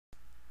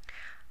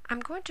I'm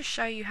going to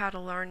show you how to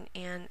learn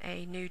in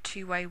a new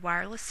two-way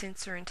wireless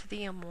sensor into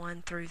the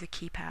M1 through the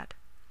keypad.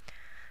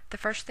 The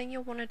first thing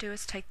you'll want to do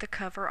is take the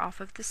cover off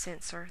of the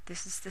sensor.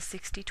 This is the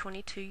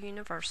 6022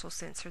 universal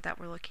sensor that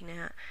we're looking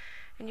at.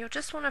 And you'll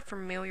just want to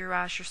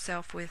familiarize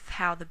yourself with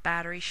how the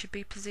battery should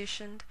be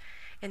positioned.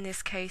 In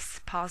this case,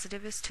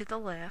 positive is to the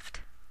left.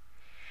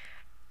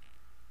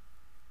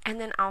 And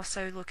then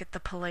also look at the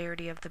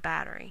polarity of the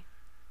battery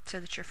so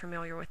that you're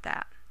familiar with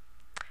that.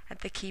 At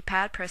the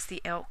keypad, press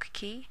the ELK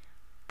key,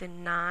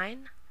 then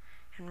 9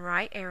 and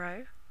right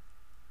arrow.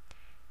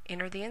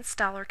 Enter the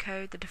installer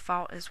code. The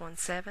default is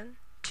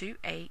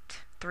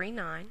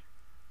 172839.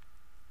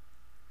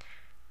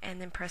 And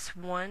then press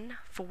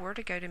 1-4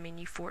 to go to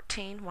menu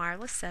 14,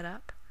 wireless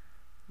setup.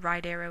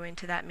 Right arrow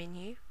into that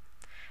menu.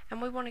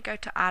 And we want to go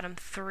to item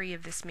 3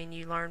 of this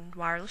menu, learn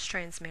wireless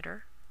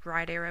transmitter.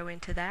 Right arrow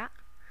into that.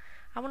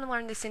 I want to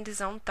learn this into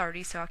zone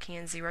 30, so I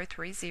can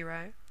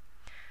 030.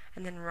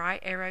 And then right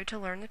arrow to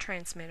learn the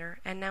transmitter,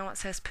 and now it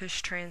says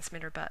push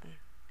transmitter button.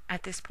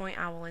 At this point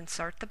I will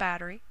insert the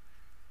battery,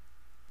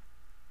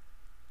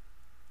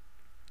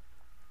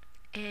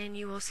 and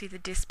you will see the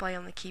display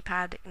on the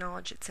keypad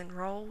acknowledge it's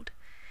enrolled,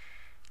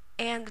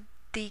 and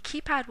the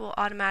keypad will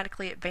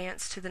automatically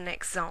advance to the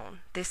next zone.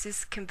 This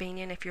is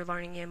convenient if you're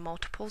learning in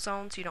multiple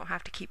zones. You don't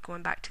have to keep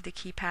going back to the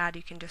keypad.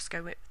 You can just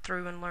go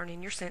through and learn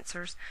in your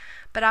sensors.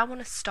 But I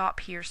want to stop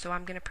here, so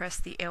I'm going to press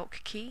the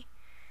ELK key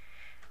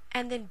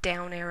and then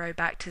down arrow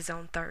back to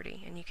zone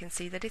 30, and you can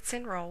see that it's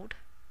enrolled.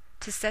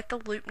 To set the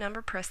loop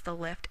number, press the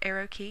left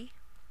arrow key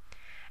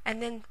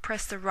and then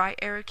press the right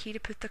arrow key to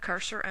put the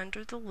cursor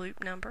under the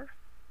loop number.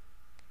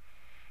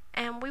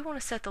 And we want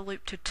to set the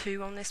loop to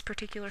 2 on this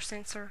particular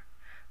sensor.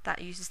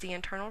 That uses the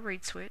internal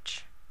read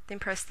switch. Then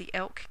press the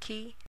ELK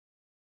key